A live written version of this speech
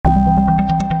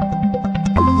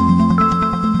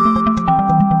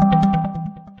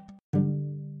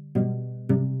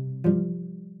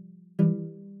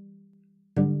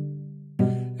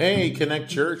Hey, Connect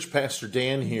Church, Pastor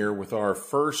Dan here with our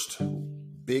first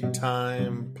big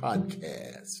time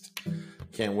podcast.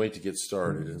 Can't wait to get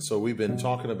started. And so we've been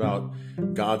talking about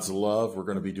God's love. We're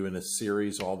going to be doing a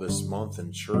series all this month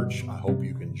in church. I hope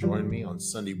you can join me on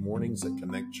Sunday mornings at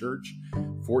Connect Church,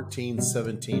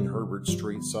 1417 Herbert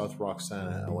Street, South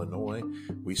Roxana, Illinois.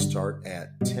 We start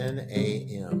at 10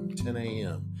 a.m.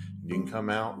 You can come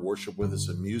out, worship with us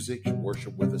in music,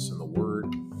 worship with us in the Word,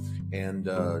 and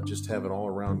just have an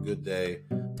all-around good day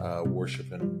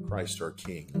worshiping Christ our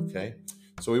King, okay?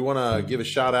 So we want to give a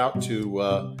shout out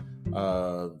to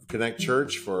Connect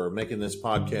Church for making this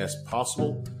podcast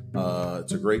possible.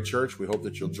 It's a great church. We hope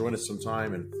that you'll join us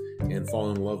sometime and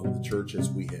fall in love with the church as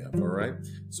we have, all right?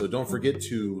 So don't forget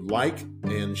to like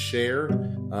and share.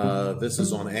 This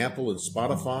is on Apple and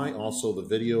Spotify. Also, the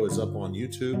video is up on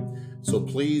YouTube. So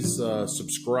please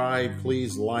subscribe,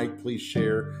 please like, please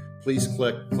share. Please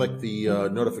click the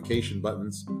notification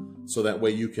buttons so that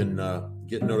way you can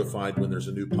get notified when there's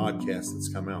a new podcast that's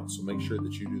come out. So make sure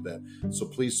that you do that. So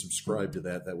please subscribe to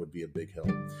that. That would be a big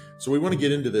help. So we want to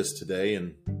get into this today.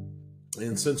 And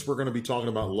since we're going to be talking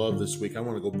about love this week, I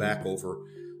want to go back over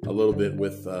a little bit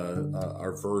with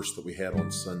our verse that we had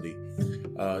on Sunday.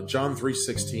 John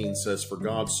 3:16 says, "For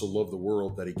God so loved the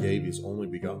world that he gave his only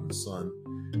begotten Son,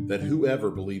 that whoever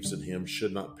believes in him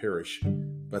should not perish,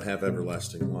 but have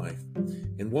everlasting life."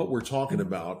 And what we're talking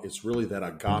about is really that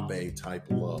agape type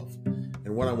love.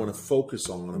 And what I want to focus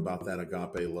on about that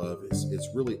agape love is it's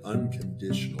really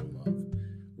unconditional love.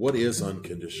 What is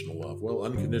unconditional love? Well,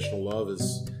 unconditional love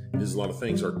is a lot of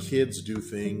things. Our kids do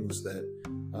things that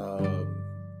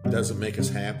doesn't make us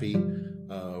happy.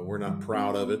 We're not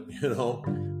proud of it,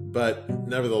 but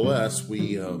nevertheless,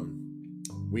 we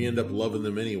end up loving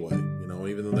them anyway,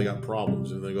 even though they got problems,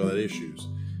 even though they got issues,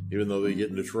 even though they get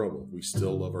into trouble, we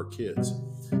still love our kids.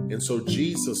 And so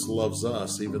Jesus loves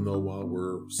us even though while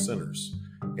we're sinners.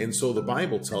 And so the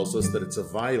Bible tells us that it's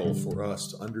vital for us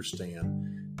to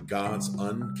understand God's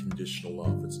unconditional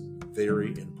love. It's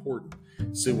very important.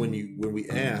 So when we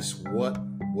ask what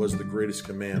was the greatest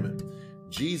commandment,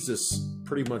 Jesus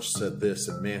pretty much said this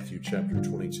in Matthew chapter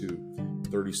 22,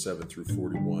 37 through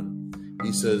 41.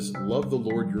 He says, "Love the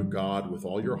Lord your God with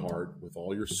all your heart, with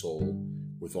all your soul,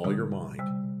 with all your mind.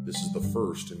 This is the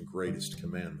first and greatest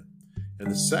commandment. And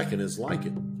the second is like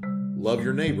it. Love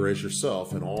your neighbor as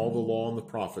yourself, and all the law and the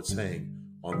prophets hang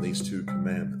on these two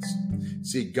commandments."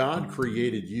 See, God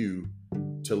created you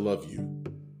to love you.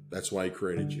 That's why he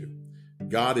created you.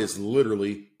 God is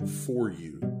literally for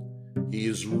you. He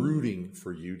is rooting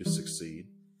for you to succeed.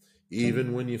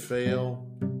 Even when you fail,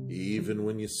 even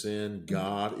when you sin,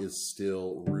 God is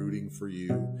still rooting for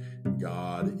you.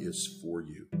 God is for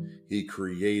you. He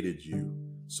created you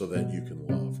so that you can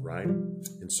love, right?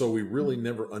 And so we really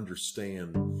never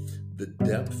understand the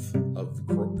depth of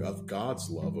God's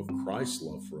love, of Christ's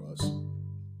love for us,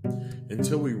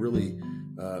 until we really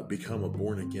become a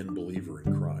born-again believer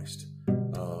in Christ.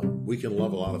 We can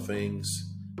love a lot of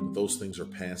things, but those things are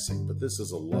passing. But this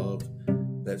is a love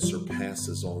that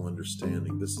surpasses all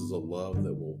understanding. This is a love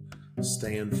that will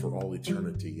stand for all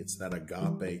eternity. It's that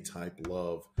agape type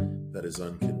love that is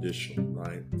unconditional,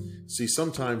 right? See,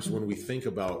 sometimes when we think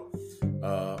about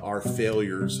our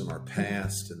failures and our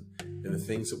past and the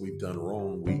things that we've done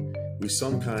wrong,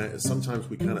 sometimes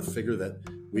we kind of figure that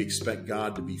we expect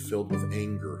God to be filled with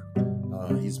anger.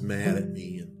 He's mad at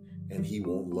me and he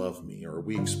won't love me. Or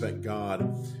we expect God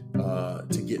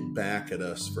to get back at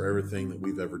us for everything that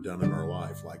we've ever done in our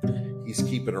life. Like he's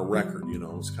keeping a record,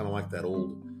 It's kind of like that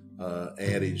old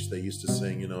adage they used to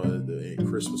sing, at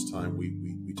Christmas time.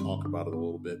 We talk about it a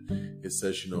little bit. It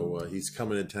says, he's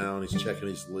coming in town, he's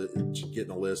checking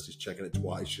getting a list, he's checking it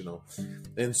twice,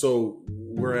 And so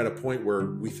we're at a point where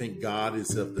we think God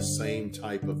is of the same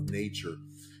type of nature,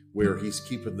 where he's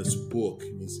keeping this book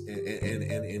and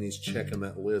he's checking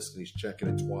that list and he's checking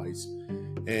it twice,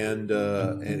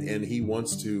 and he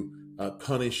wants to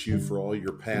punish you for all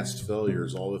your past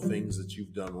failures, all the things that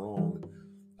you've done wrong,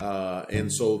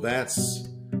 and so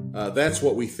that's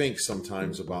what we think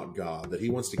sometimes about God, that he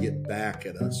wants to get back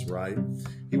at us, right?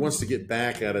 He wants to get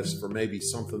back at us for maybe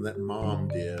something that mom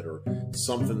did, or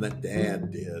something that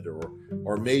dad did,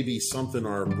 or maybe something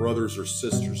our brothers or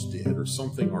sisters did, or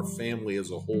something our family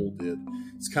as a whole did.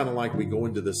 It's kind of like we go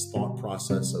into this thought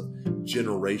process of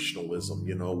generationalism,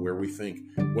 where we think,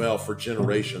 well, for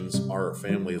generations, our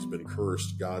family has been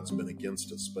cursed, God's been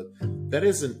against us. But that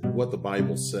isn't what the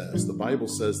Bible says. The Bible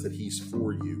says that he's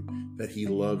for you, that he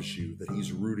loves you, that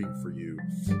he's rooting for you,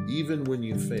 even when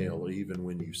you fail, even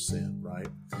when you sin, right?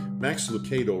 Max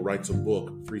Lucado writes a book,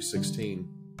 316,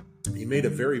 He made a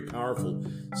very powerful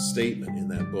statement in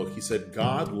that book. He said,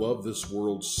 God loved this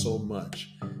world so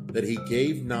much that he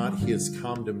gave not his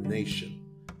condemnation,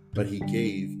 but he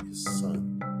gave his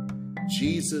son.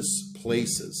 Jesus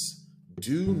places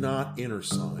do not enter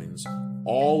signs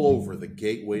all over the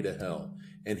gateway to hell.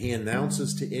 And he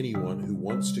announces to anyone who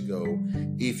wants to go,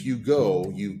 if you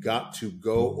go, you've got to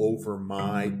go over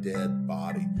my dead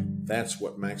body. That's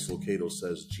what Max Lucado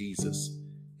says Jesus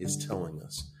is telling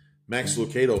us. Max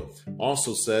Lucado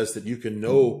also says that you can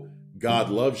know God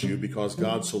loves you because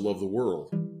God so loved the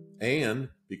world. And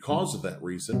because of that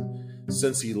reason,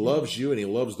 since he loves you and he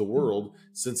loves the world,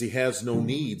 since he has no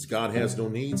needs, God has no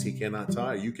needs, he cannot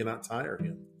tire. You cannot tire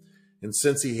him. And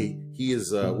since he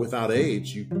is without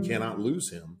age, you cannot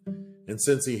lose him. And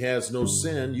since he has no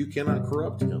sin, you cannot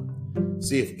corrupt him.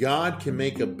 See, if God can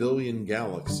make 1 billion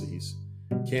galaxies,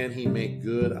 can he make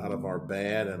good out of our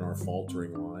bad and our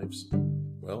faltering lives?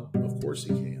 Well, of course he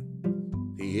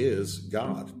can. He is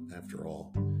God, after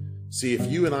all. See,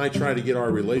 if you and I try to get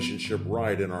our relationship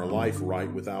right and our life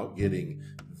right without getting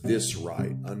this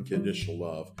right, unconditional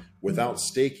love, without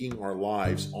staking our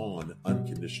lives on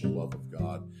unconditional love of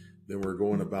God, then we're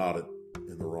going about it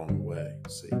in the wrong way.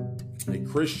 See, a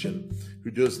Christian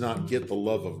who does not get the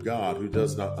love of God, who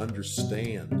does not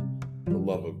understand the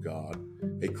love of God,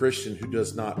 a Christian who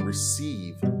does not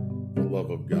receive the love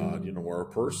of God, or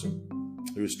a person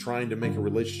who is trying to make a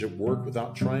relationship work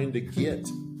without trying to get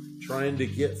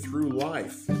through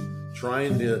life,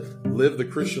 trying to live the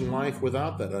Christian life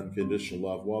without that unconditional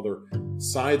love, while they're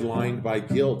sidelined by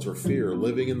guilt or fear,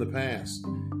 living in the past.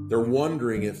 They're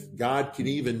wondering if God can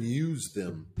even use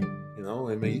them.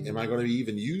 Am I going to be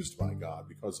even used by God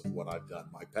because of what I've done?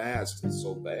 My past is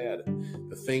so bad.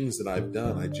 The things that I've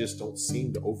done, I just don't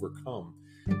seem to overcome.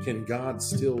 Can God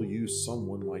still use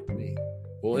someone like me?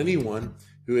 Well, anyone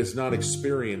who has not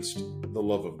experienced the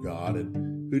love of God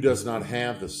and who does not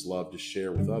have this love to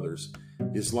share with others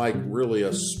is like really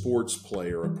a sports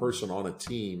player, a person on a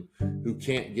team who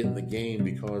can't get in the game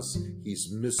because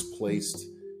he's misplaced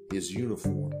his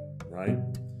uniform, right?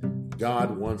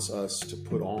 God wants us to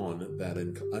put on that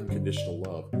unconditional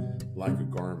love like a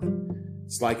garment.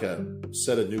 It's like a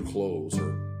set of new clothes,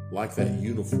 or like that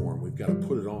uniform. We've got to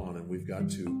put it on and we've got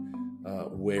to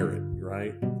wear it,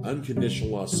 right?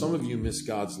 Unconditional love. Some of you miss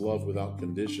God's love without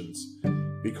conditions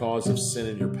because of sin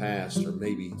in your past or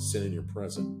maybe sin in your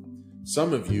present.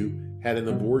 Some of you had an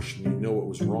abortion. You know it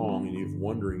was wrong and you're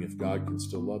wondering if God can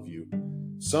still love you.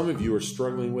 Some of you are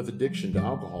struggling with addiction to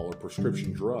alcohol or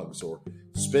prescription drugs or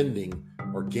spending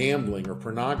or gambling or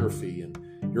pornography, and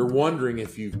you're wondering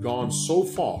if you've gone so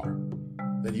far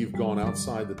that you've gone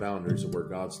outside the boundaries of where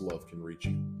God's love can reach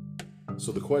you.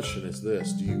 So the question is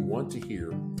this: do you want to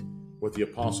hear what the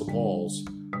Apostle Paul's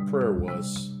prayer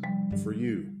was for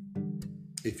you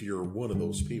if you're one of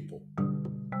those people?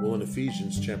 Well, in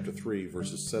Ephesians chapter 3,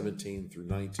 verses 17 through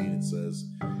 19, it says,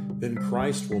 "Then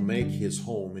Christ will make his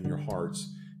home in your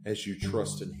hearts as you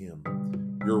trust in him.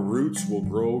 Your roots will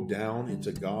grow down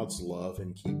into God's love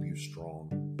and keep you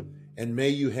strong. And may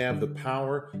you have the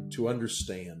power to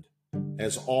understand,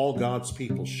 as all God's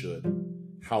people should,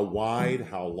 how wide,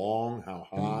 how long, how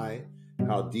high,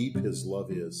 how deep his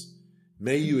love is.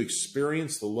 May you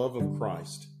experience the love of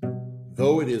Christ,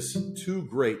 though it is too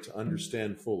great to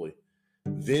understand fully.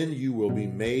 Then you will be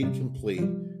made complete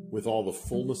with all the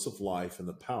fullness of life and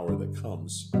the power that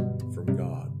comes from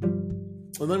God."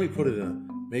 And let me put it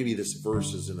maybe this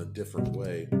verse is in a different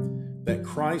way. That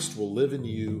Christ will live in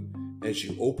you as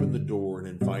you open the door and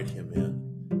invite him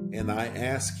in. And I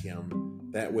ask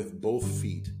him that with both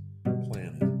feet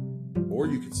planted. Or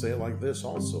you could say it like this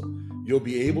also. You'll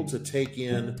be able to take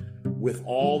in with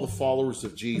all the followers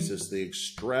of Jesus the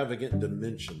extravagant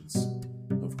dimensions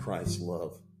of Christ's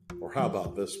love. Or how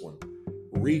about this one?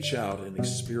 Reach out and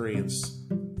experience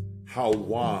how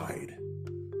wide,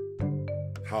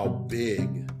 how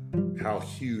big, how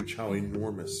huge, how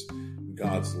enormous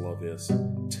God's love is.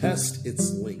 Test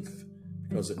its length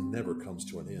because it never comes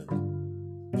to an end.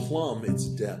 Plumb its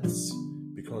depths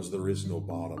because there is no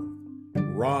bottom.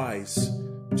 Rise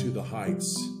to the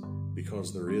heights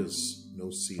because there is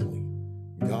no ceiling.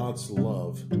 God's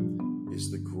love is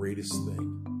the greatest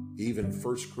thing. Even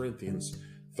 1 Corinthians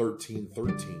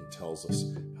 13:13 tells us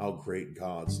how great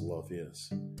God's love is.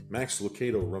 Max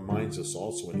Lucado reminds us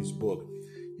also in his book,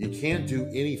 you can't do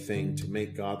anything to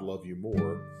make God love you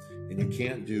more, and you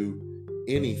can't do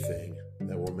anything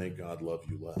that will make God love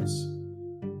you less.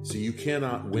 So you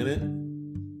cannot win it,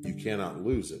 you cannot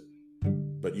lose it,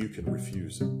 but you can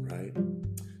refuse it, right?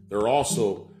 There are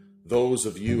also those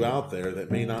of you out there that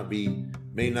may not be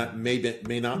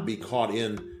caught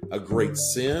in a great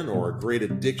sin or a great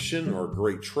addiction or a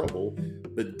great trouble,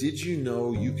 but did you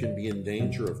know you can be in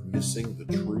danger of missing the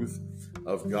truth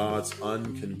of God's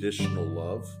unconditional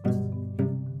love?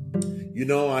 You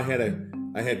know, I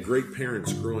had great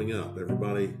parents growing up.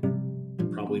 Everybody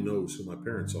probably knows who my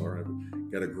parents are.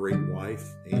 I've got a great wife,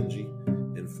 Angie,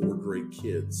 and 4 great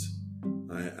kids.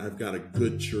 I've got a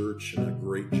good church and a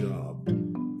great job.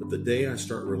 But the day I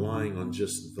start relying on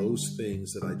just those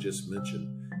things that I just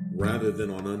mentioned, rather than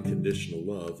on unconditional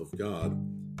love of God,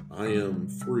 I am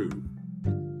through.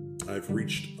 I've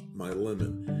reached my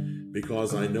limit,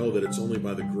 because I know that it's only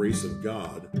by the grace of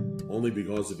God, only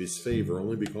because of His favor,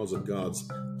 only because of God's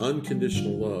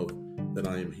unconditional love that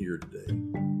I am here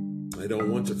today. I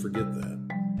don't want to forget that.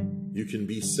 You can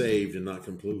be saved and not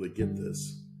completely get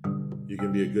this. You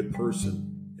can be a good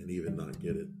person and even not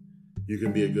get it. You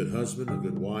can be a good husband, a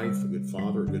good wife, a good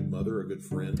father, a good mother, a good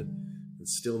friend, and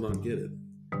still not get it.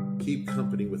 Keep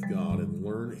company with God and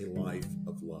learn a life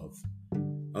of love.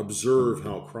 Observe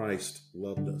how Christ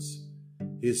loved us.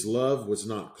 His love was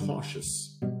not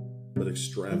cautious, but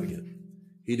extravagant.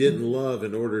 He didn't love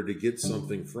in order to get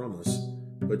something from us,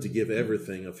 but to give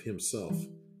everything of Himself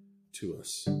to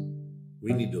us.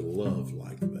 We need to love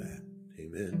like that.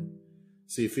 Amen.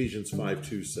 See, Ephesians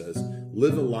 5:2 says,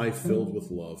 live a life filled with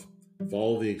love.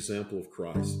 Follow the example of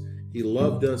Christ. He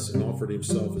loved us and offered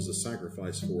Himself as a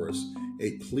sacrifice for us,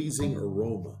 a pleasing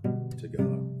aroma to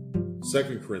God.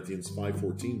 2 Corinthians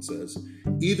 5:14 says,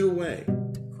 either way,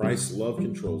 Christ's love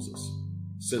controls us.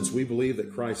 Since we believe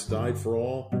that Christ died for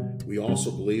all, we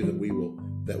also believe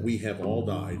that we have all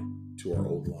died to our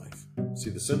old life. See,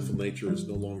 the sinful nature is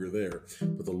no longer there,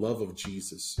 but the love of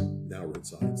Jesus now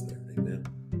resides there. Amen.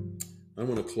 I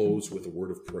want to close with a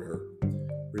word of prayer.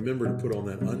 Remember to put on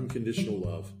that unconditional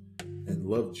love and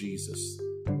love Jesus,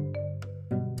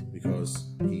 because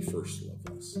He first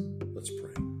loved us. Let's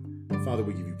pray. Father,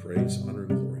 we give You praise, honor,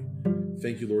 and glory.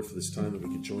 Thank You, Lord, for this time that we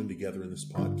can join together in this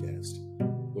podcast.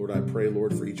 Lord, I pray,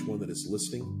 Lord, for each one that is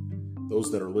listening,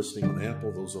 those that are listening on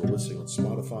Apple, those that are listening on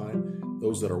Spotify,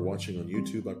 those that are watching on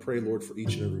YouTube. I pray, Lord, for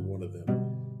each and every one of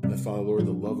them, that, Father, Lord,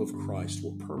 the love of Christ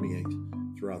will permeate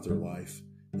throughout their life.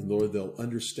 And, Lord, they'll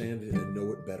understand it and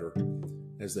know it better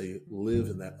as they live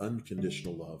in that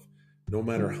unconditional love. No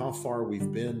matter how far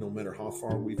we've been, no matter how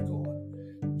far we've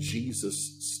gone,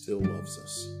 Jesus still loves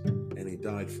us, and He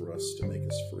died for us to make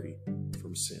us free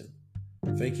from sin.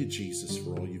 Thank You, Jesus,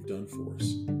 for all You've done for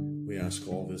us. We ask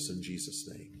all this in Jesus'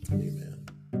 name.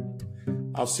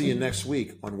 Amen. I'll see you next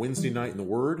week on Wednesday Night in the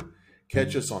Word.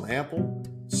 Catch us on Apple,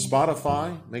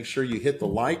 Spotify. Make sure you hit the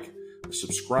like, the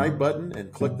subscribe button,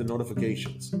 and click the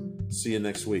notifications. See you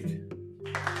next week.